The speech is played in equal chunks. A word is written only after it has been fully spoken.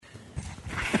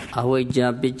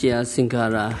Avijja Picca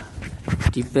Sankhara,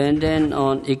 dependent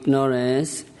on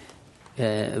ignorance,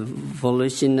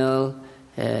 volitional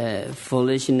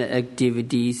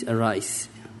activities arise.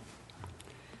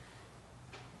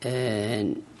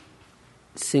 And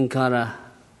Sankhara,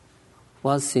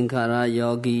 what Sankhara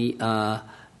yogi are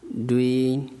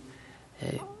doing,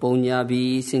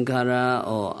 Punjabi Sankhara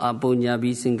or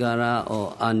Apunjabi Sankhara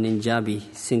or Aninjabi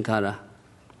Sankhara.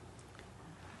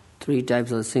 3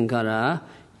 types of Sankhara.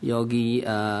 Yogi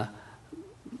are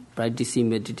practicing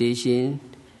meditation.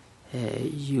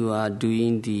 You are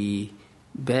doing the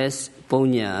best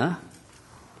punya,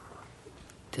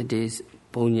 that is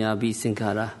Punjabi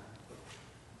Sankhara.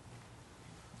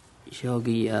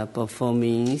 Yogi are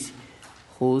performing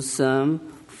wholesome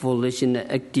volitional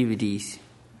activities.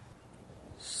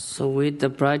 So with the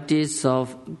practice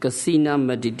of kasina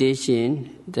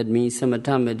meditation, that means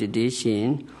samatha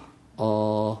meditation,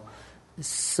 or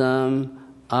some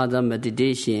other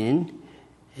meditation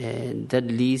that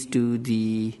leads to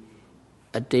the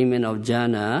attainment of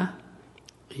jhana,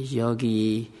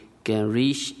 yogi can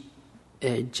reach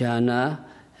jhana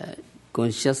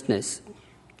consciousness.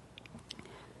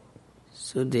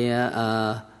 So there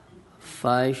are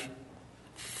 5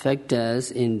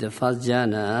 factors in the first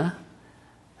jhana: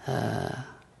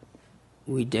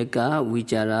 Videka,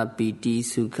 Vichara, Piti,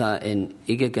 Sukha and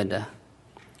Ekaggata.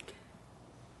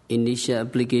 Initial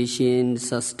application,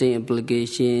 sustained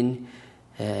application,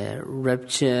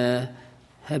 rapture,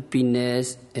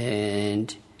 happiness,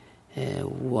 and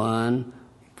one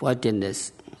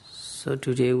pointedness. So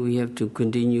today we have to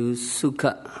continue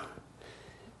Sukha.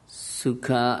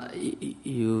 Sukha,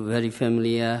 you very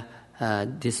familiar.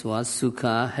 This was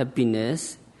Sukha,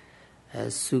 happiness.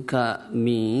 Sukha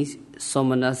means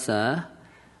somanasa.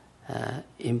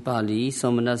 In Pali,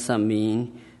 somanasa means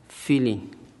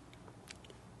feeling.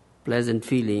 Pleasant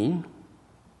feeling.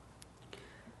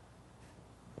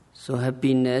 So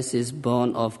happiness is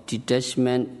born of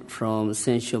detachment from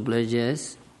sensual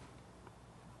pleasures.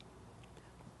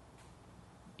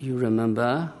 You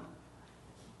remember,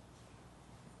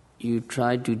 you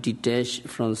try to detach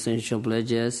from sensual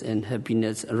pleasures and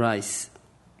happiness arises.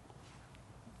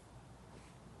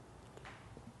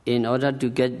 In order to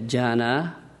get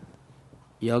jhana,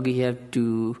 yogi have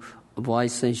to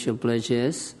avoid sensual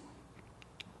pleasures.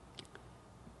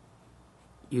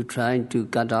 You try to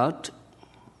cut out.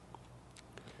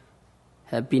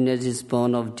 Happiness is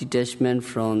born of detachment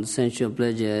from sensual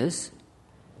pleasures.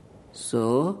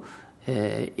 So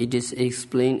it is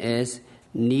explained as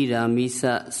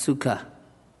Niramisa Sukha.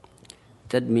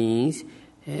 That means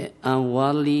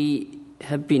unworldly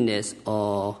happiness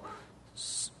or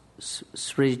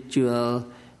spiritual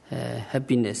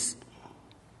happiness.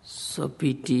 So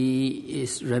piti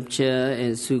is rapture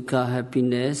and sukha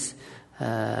happiness.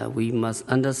 We must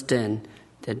understand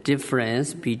the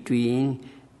difference between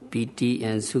piti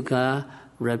and sukha,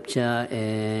 rapture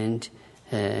and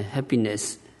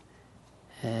happiness.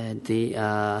 They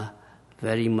are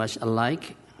very much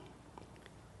alike.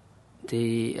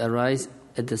 They arise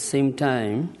at the same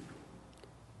time.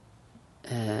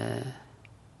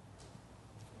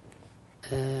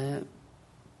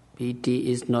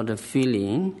 Piti is not a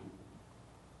feeling,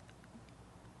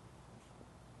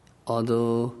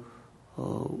 although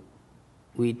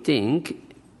we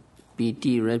think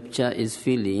piti, rapture is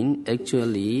feeling.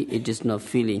 Actually, it is not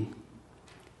feeling.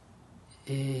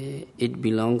 It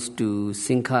belongs to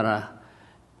sankhara,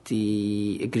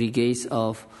 the aggregates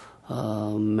of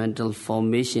mental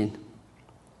formation.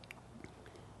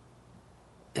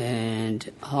 And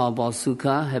how about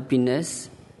sukha, happiness?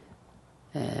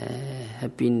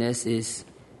 Happiness is,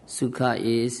 sukha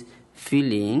is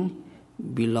feeling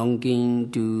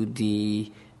belonging to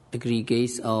the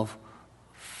aggregates of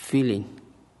feeling.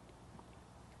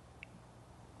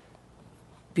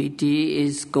 Piti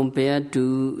is compared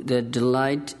to the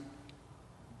delight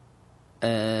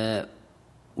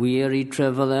weary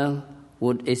traveler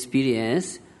would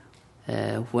experience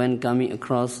when coming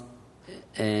across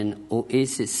an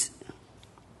oasis.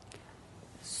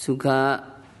 Sukha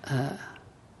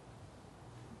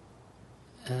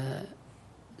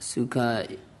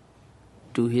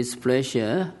to his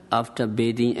pleasure after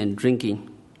bathing and drinking.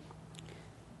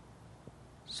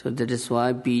 So that is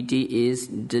why piti is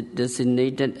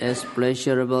designated as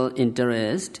pleasurable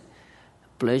interest.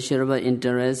 Pleasurable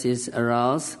interest is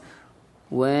aroused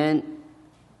when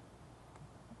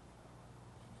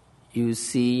you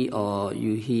see or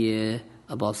you hear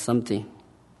about something.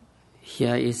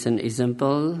 Here is an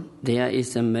example. There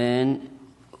is a man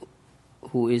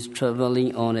who is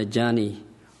traveling on a journey,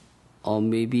 or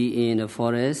maybe in a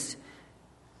forest,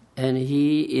 and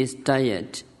he is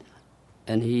tired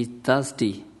and he is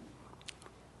thirsty.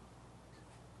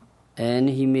 And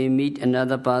he may meet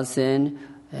another person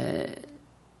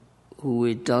who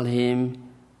will tell him,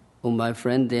 "Oh, my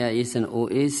friend, there is an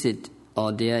oasis,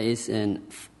 or there is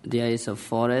a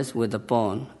forest with a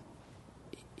pond."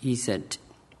 He said.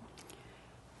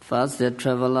 First, the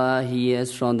traveler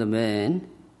hears from the man,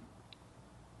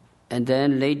 and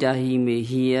then later he may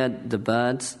hear the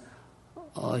birds,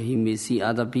 or he may see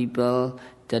other people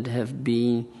that have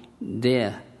been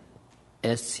there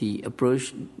as he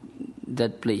approached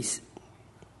that place.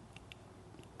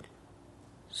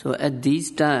 So at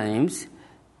these times,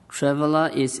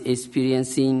 traveler is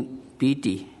experiencing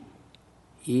piti.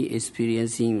 He is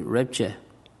experiencing rapture.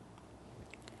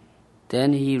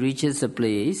 Then he reaches a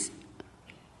place,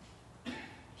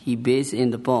 he bathes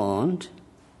in the pond,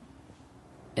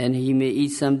 and he may eat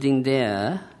something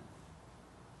there,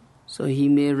 so he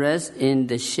may rest in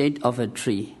the shade of a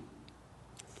tree.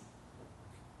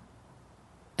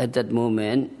 At that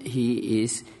moment, he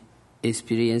is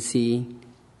experiencing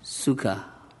sukha,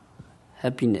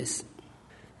 happiness.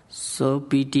 So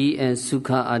piti and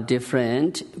sukha are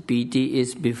different. Piti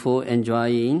is before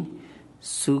enjoying,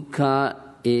 sukha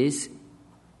is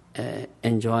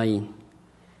enjoying.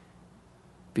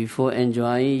 Before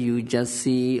enjoying, you just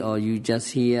see or you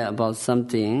just hear about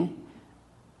something,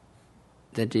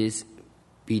 that is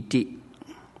piti.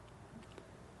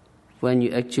 When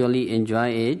you actually enjoy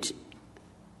it,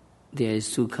 there is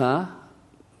sukha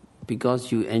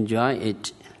because you enjoy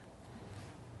it.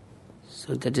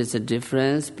 So that is the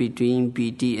difference between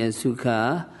piti and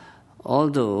sukha.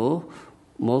 Although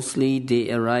mostly they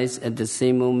arise at the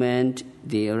same moment,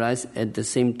 they arise at the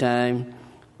same time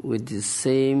with the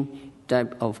same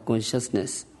type of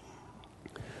consciousness.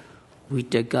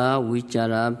 Vitaka,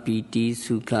 vichara, piti,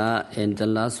 sukha, and the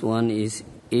last one is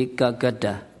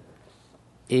ekagata.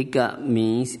 Eka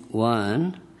means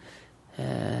one,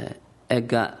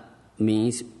 eka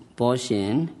means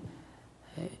portion,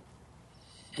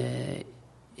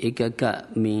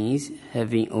 ekaka means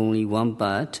having only one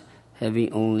part,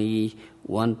 having only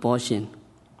one portion.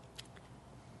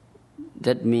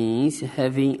 That means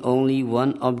having only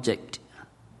one object.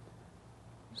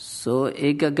 So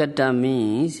ekagata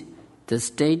means the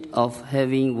state of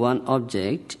having one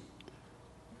object.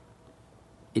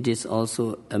 It is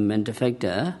also a mental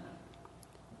factor.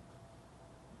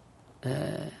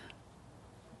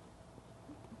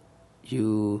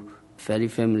 You very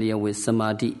familiar with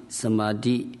samadhi.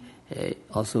 Samadhi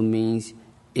also means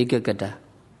ekagata.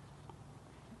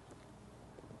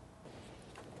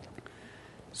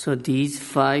 So these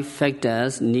 5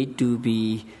 factors need to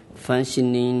be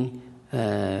functioning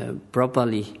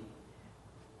properly.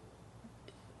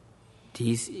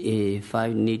 These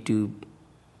 5 need to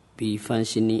be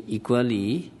functioning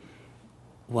equally,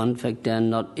 one factor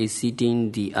not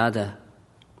exceeding the other.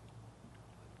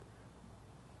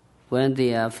 When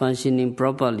they are functioning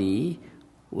properly,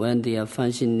 when they are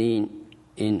functioning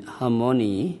in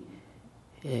harmony,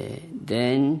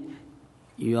 then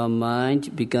your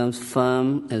mind becomes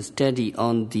firm and steady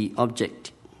on the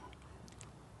object.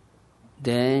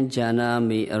 Then jhana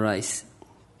may arise.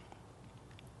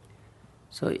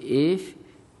 So if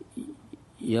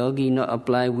yogi not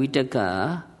apply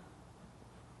vitaka,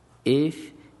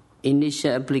 if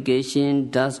initial application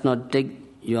does not take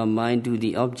your mind to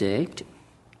the object,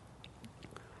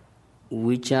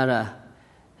 vichara,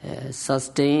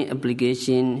 sustained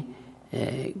application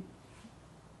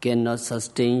cannot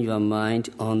sustain your mind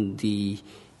on the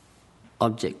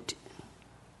object.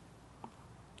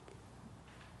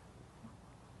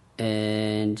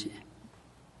 And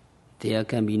there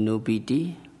can be no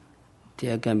piti,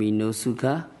 there can be no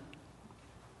sukha,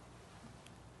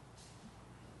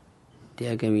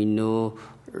 there can be no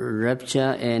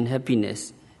rapture and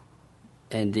happiness,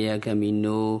 and there can be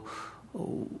no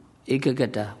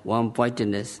ekagata,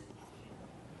 one-pointedness.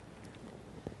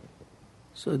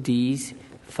 So these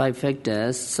 5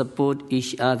 factors support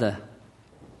each other.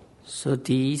 So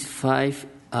these 5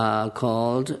 are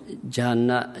called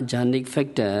jhanic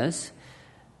factors,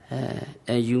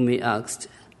 and you may ask.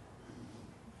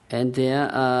 And there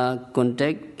are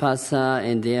contact, phassa,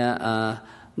 and there are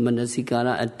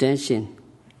manasikara, attention.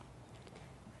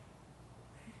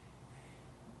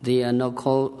 They are not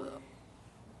called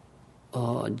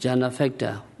jhana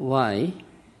factor. Why?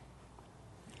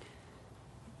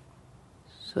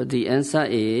 So the answer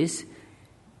is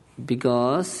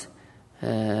because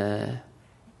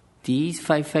these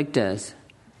 5 factors,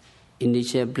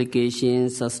 initial application,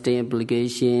 sustained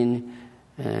application,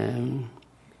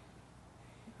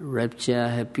 rapture,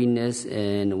 happiness,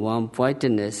 and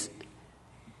one-pointedness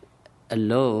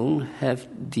alone have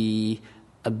the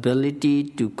ability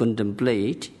to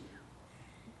contemplate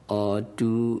or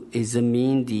to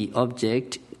examine the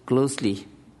object closely.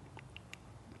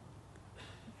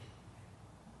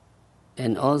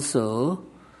 And also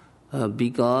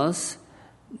because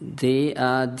they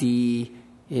are the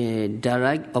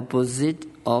direct opposite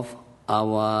of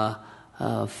our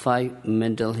 5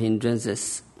 mental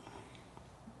hindrances.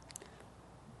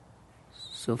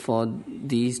 So for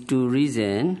these 2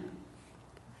 reasons,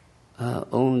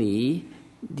 only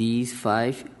these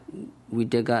 5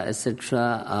 Vitaka,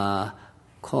 etc. are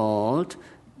called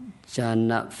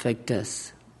jhana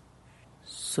factors.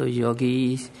 So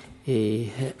yogi's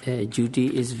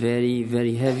duty is very,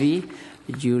 very heavy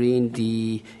during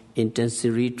the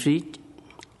intensive retreat.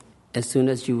 As soon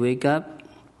as you wake up,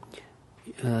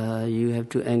 you have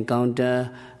to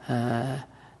encounter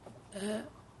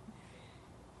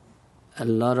a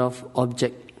lot of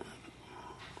objects.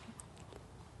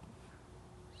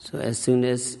 So as soon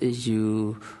as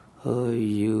you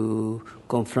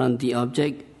confront the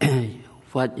object,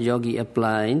 what yogi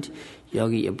applied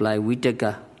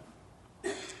Vitaka.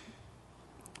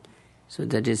 So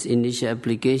that is initial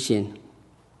application.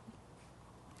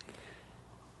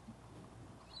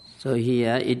 So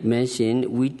here it mentioned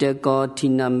Vitaka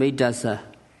Tina Medasa.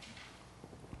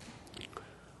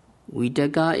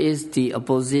 Vitaka is the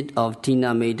opposite of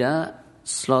Tina Meda,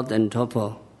 sloth and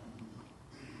torpor.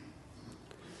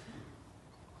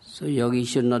 So yogi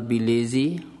should not be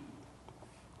lazy.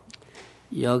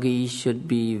 Yogi should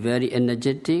be very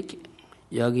energetic.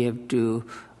 Yogi have to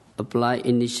apply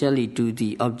initially to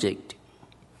the object.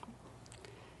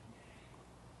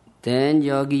 Then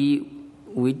yogi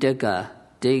Vitaka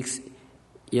takes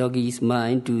yogi's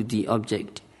mind to the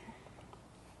object.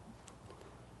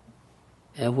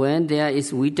 And when there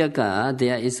is Vitaka,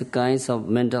 there is a kinds of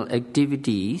mental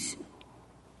activities.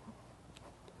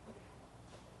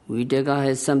 Vitaka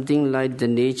has something like the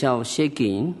nature of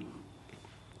shaking.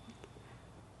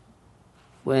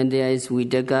 When there is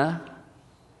Vitaka,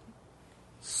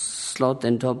 sloth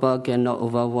and torpor cannot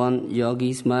overwhelm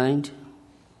yogi's mind.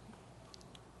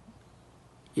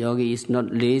 Yogi is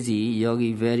not lazy,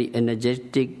 yogi very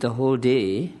energetic the whole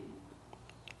day.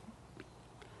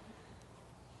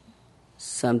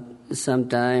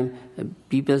 Sometimes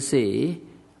people say,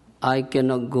 I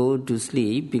cannot go to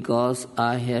sleep because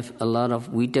I have a lot of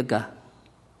Vitaka.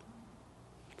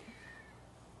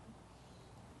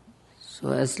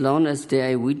 So as long as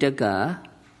there is Vitaka,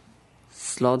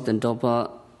 sloth and torpor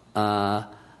are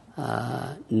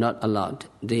not allowed.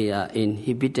 They are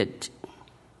inhibited.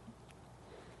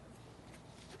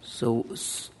 So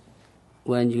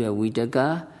when you have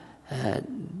Vitaka,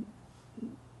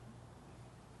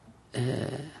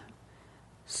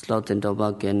 sloth and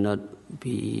torpor cannot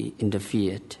be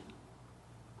interfered.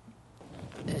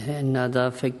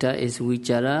 Another factor is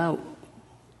vichara,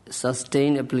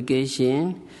 sustained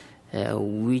application,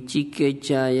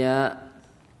 vichikechaya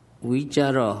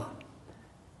vichara.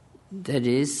 That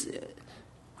is,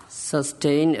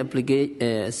 sustained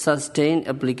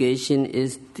application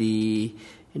is the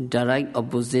direct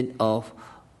opposite of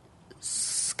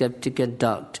skeptical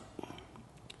doubt.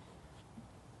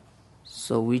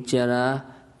 So vichara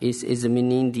is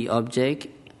examining the object.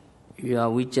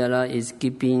 Your vichara is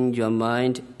keeping your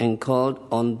mind anchored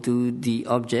onto the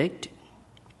object.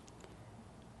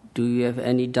 Do you have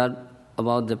any doubt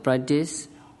about the practice?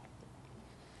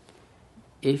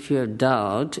 If you have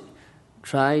doubt,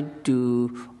 try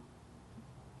to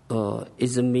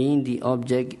examine the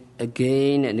object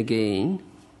again and again.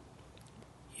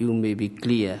 You may be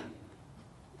clear.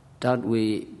 Doubt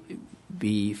will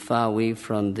be far away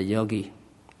from the yogi.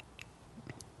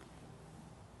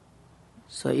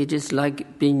 So it is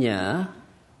like pinya,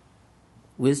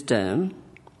 wisdom.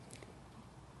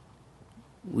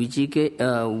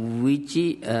 Vichara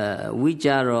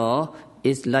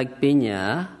is like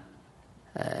pinya.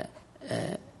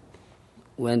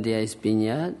 When there is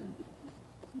pinya,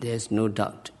 there is no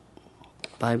doubt.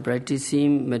 By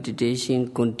practicing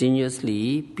meditation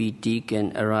continuously, piti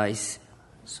can arise.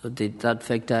 So the third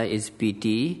factor is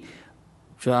piti,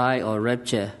 joy or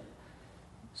rapture.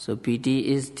 So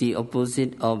piti is the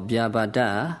opposite of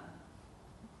vyabhada.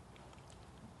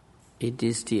 It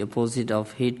is the opposite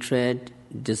of hatred,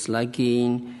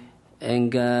 disliking,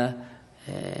 anger,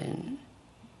 and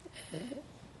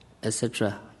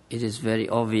etc. It is very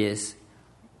obvious.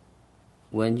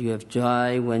 When you have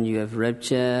joy, when you have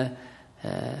rapture,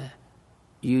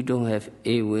 you don't have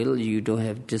ill will, you don't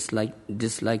have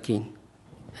disliking.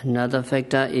 Another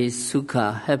factor is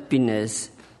sukha, happiness.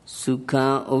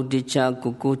 Sukha odicca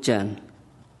kokochan.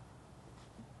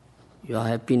 Your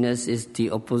happiness is the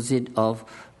opposite of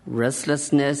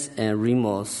restlessness and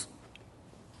remorse.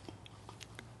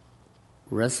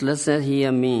 Restlessness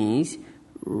here means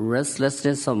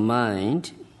restlessness of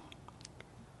mind.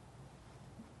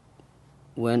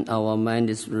 When our mind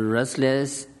is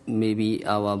restless, maybe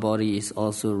our body is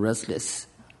also restless.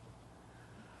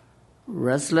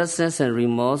 Restlessness and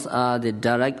remorse are the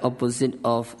direct opposite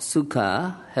of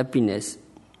sukha, happiness.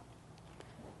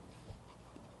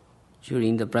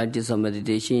 During the practice of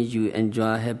meditation, you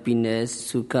enjoy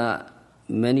happiness, sukha,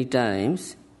 many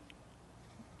times.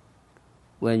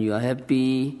 When you are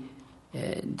happy,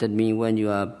 that means when you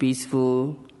are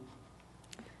peaceful,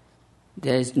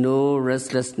 there is no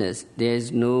restlessness, there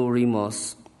is no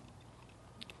remorse.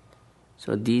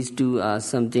 So these two are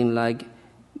something like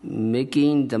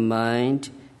making the mind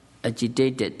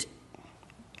agitated.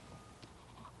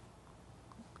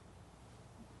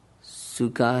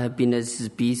 Sukha, happiness is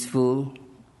peaceful,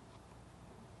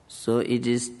 so it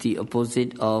is the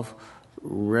opposite of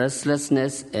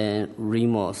restlessness and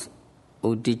remorse,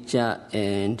 udicca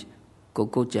and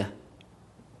kokocha.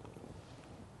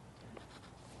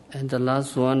 And the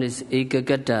last one is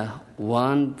ekagata,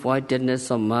 one-pointedness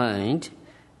of mind.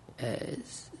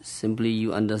 Simply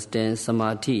you understand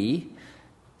samadhi.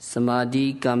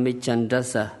 Samadhi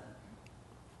kamichandasa.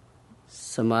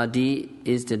 Samadhi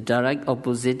is the direct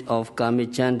opposite of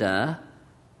kamicchanda.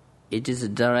 It is the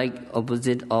direct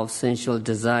opposite of sensual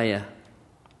desire.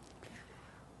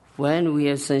 When we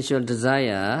have sensual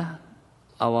desire,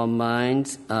 our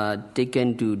minds are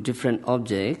taken to different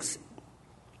objects.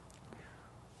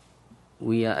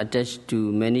 We are attached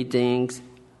to many things.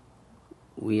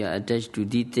 We are attached to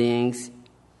these things,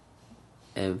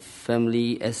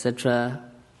 family, etc.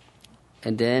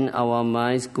 And then our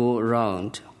minds go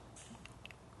around.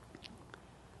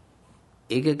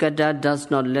 Ekagata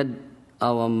does not let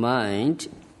our mind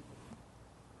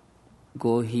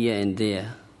go here and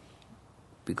there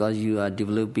because you are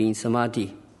developing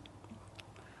samadhi.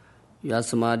 Your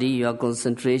samadhi, your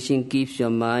concentration keeps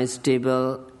your mind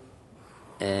stable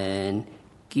and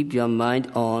keep your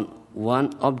mind on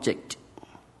one object.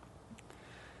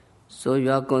 So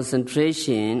your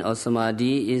concentration or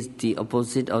samadhi is the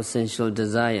opposite of sensual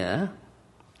desire.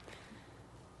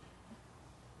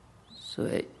 So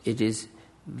it is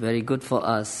very good for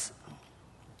us.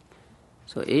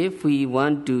 So if we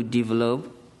want to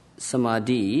develop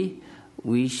samadhi,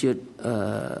 we should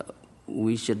not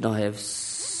have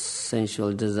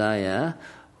sensual desire.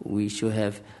 We should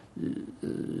have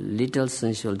little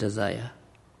sensual desire.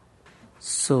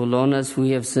 So long as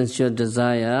we have sensual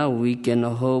desire, we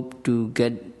cannot hope to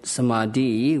get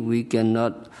samadhi. We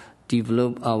cannot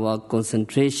develop our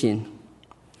concentration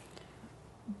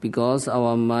because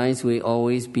our minds will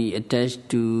always be attached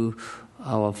to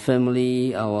our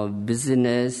family, our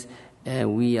business,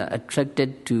 and we are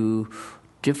attracted to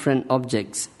different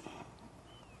objects.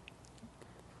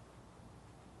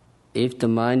 If the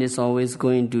mind is always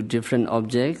going to different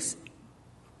objects,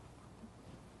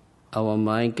 our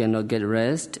mind cannot get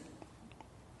rest.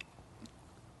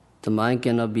 The mind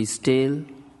cannot be still.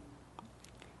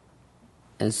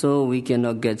 And so we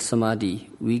cannot get samadhi.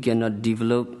 We cannot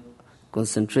develop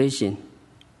concentration.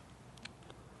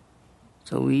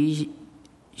 So we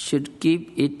should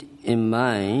keep it in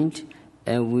mind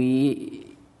and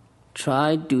we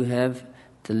try to have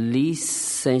the least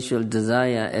sensual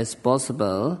desire as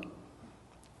possible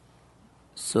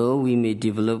so we may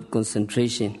develop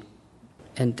concentration.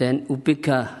 And then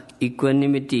upekkha,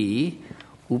 equanimity.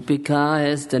 Upekkha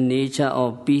has the nature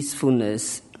of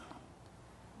peacefulness.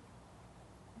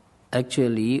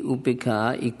 Actually,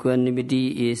 upekkha,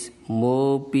 equanimity, is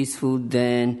more peaceful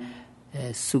than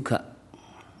sukha.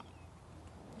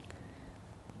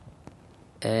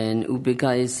 And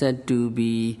upekkha is said to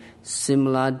be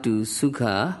similar to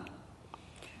sukha.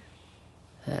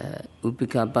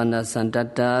 Upekkha panna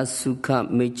santata sukha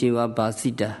mecheva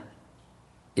basita.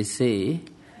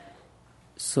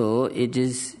 So it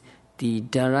is the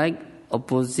direct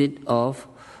opposite of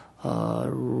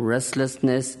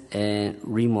restlessness and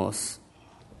remorse.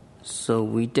 So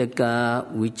vitakka,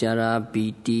 vichara,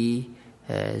 piti,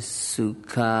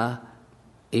 sukha,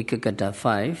 ekagata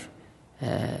 5.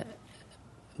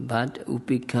 But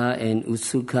upekkha and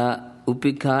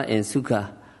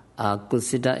sukha are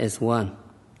considered as one.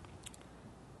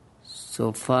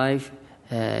 So 5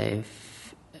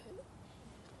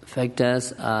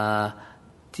 factors are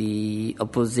the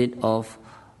opposite of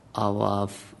our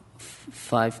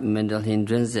 5 mental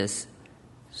hindrances.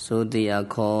 So they are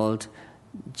called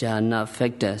jhana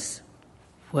factors.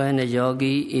 When a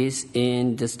yogi is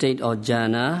in the state of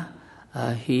jhana,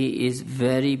 he is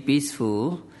very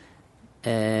peaceful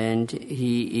and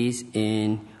he is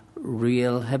in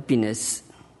real happiness.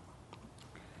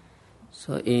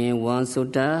 So in one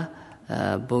sutta,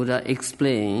 Buddha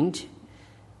explained,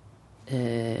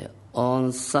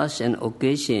 on such an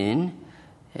occasion,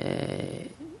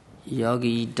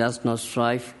 yogi does not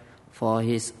strive for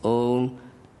his own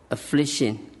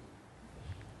affliction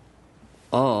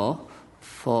or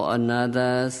for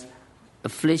another's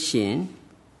affliction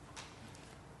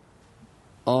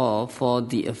or for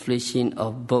the affliction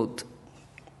of both.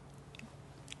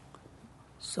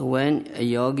 So when a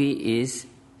yogi is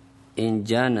in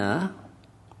jhana,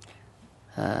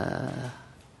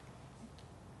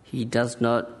 he does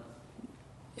not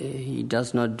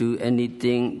do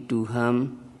anything to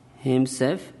harm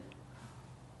himself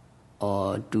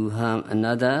or to harm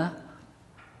another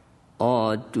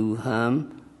or to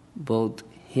harm both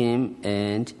him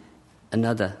and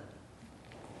another.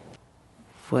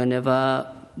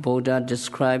 Whenever Buddha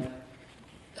described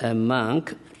a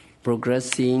monk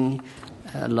progressing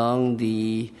along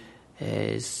the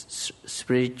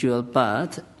spiritual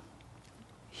path,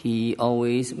 he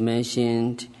always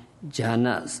mentioned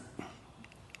jhanas.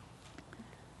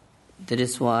 That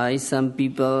is why some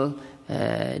people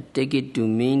take it to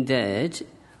mean that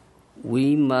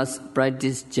we must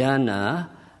practice jhana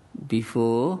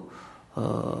before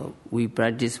we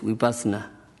practice vipassana.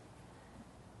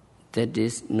 That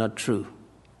is not true.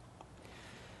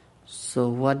 So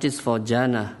what is for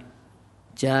jhana?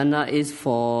 Jhana is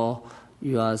for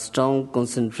your strong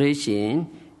concentration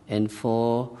and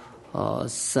for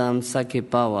some sakya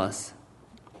powers.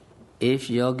 If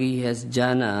yogi has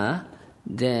jhana,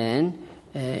 then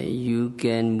you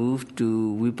can move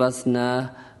to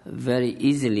vipassana very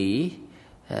easily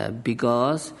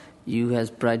because you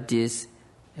have practiced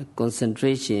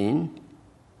concentration,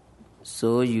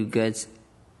 so you get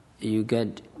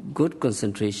good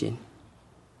concentration.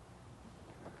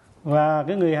 Và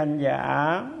cái người hành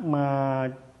giả mà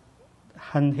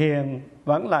hành thiền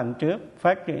vắng lặng trước,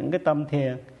 phát triển cái tâm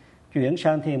thiền, chuyển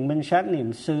sang thiền minh sát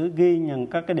niệm xứ, ghi nhận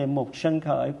các cái đề mục sanh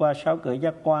khởi qua 6 cửa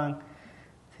giác quan,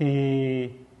 thì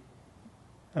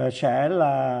sẽ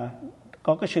là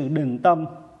có cái sự định tâm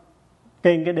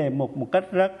trên cái đề mục một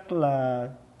cách rất là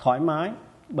thoải mái,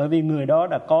 bởi vì người đó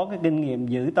đã có cái kinh nghiệm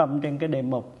giữ tâm trên cái đề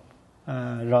mục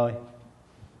rồi.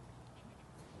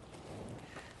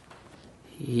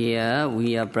 Here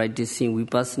we are practicing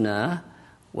vipassana.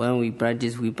 When we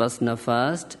practice vipassana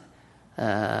first,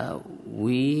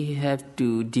 we have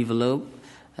to develop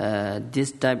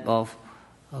this type of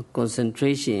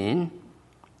concentration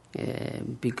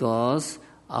because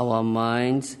our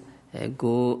minds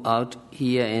go out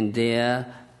here and there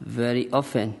very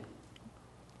often.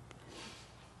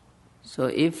 So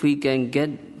if we can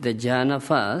get the jhana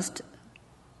first,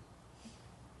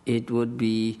 it would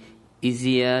be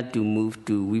easier to move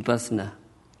to vipassana.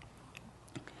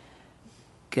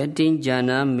 Getting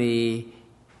jhana may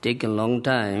take a long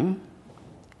time.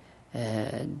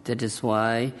 That is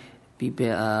why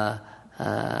people are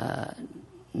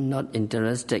not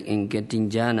interested in getting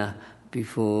jhana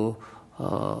before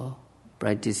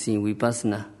practicing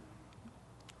vipassana.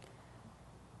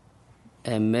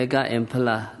 And Megha and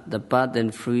Phala, the path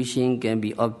and fruition can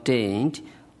be obtained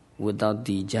without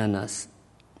the jhanas.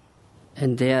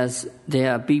 And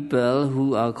there are people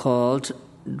who are called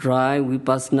dry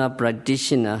vipassana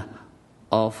practitioner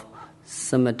of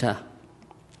samatha.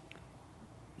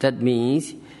 That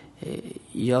means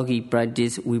yogi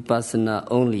practice vipassana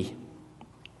only.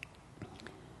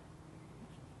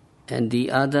 And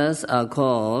the others are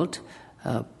called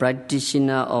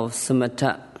practitioner of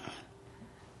samatha.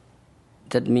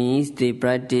 That means they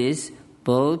practice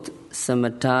both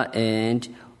samatha and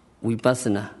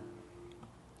vipassana.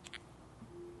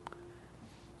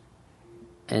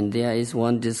 And there is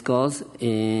one discourse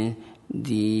in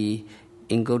the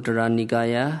Anguttara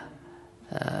Nikaya.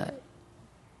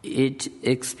 It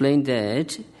explained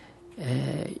that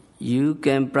you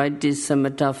can practice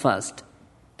samatha first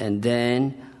and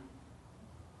then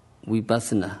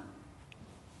vipassana,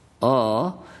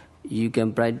 or you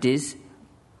can practice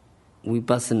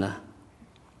vipassana,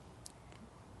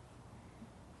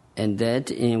 and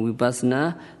that in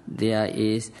vipassana there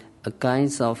is a kind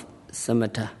of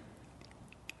samatha.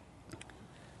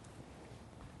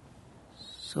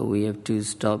 So we have to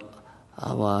stop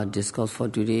our discourse for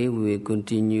today. We will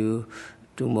continue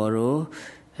tomorrow.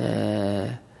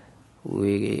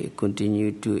 We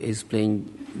continue to explain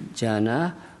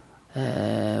jhana.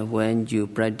 When you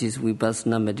practice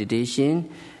vipassana meditation,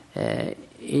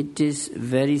 it is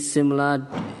very similar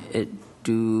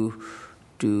to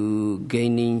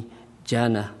gaining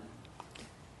jhana.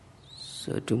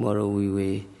 So tomorrow we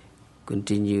will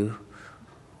continue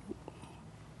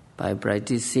by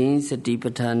practicing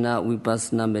Satipatthana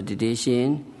Vipassana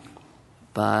meditation,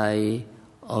 by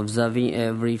observing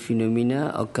every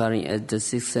phenomena occurring at the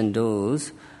six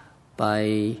senses,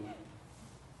 by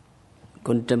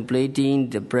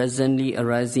contemplating the presently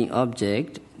arising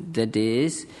object, that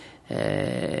is,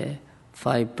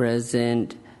 five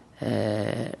present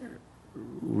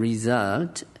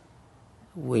result,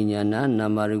 Vijnana,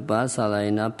 Namarupa,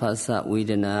 Salayana, Phassa,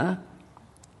 Vedana,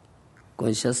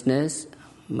 consciousness,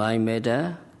 mind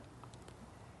matter,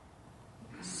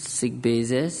 six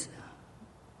bases,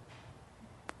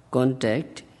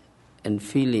 contact and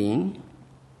feeling,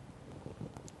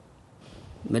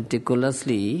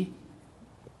 meticulously.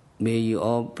 May you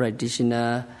all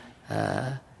practitioner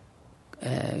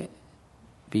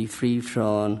be free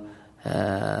from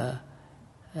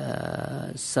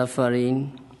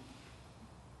suffering.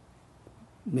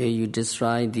 May you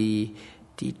destroy the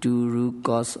two root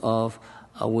cause of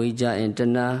avijja and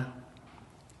tanha,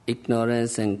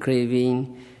 ignorance and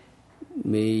craving.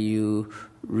 May you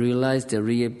realize the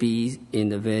real peace in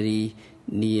the very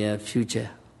near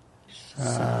future.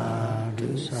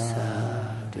 Sadhu,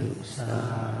 sadhu,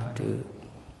 sadhu.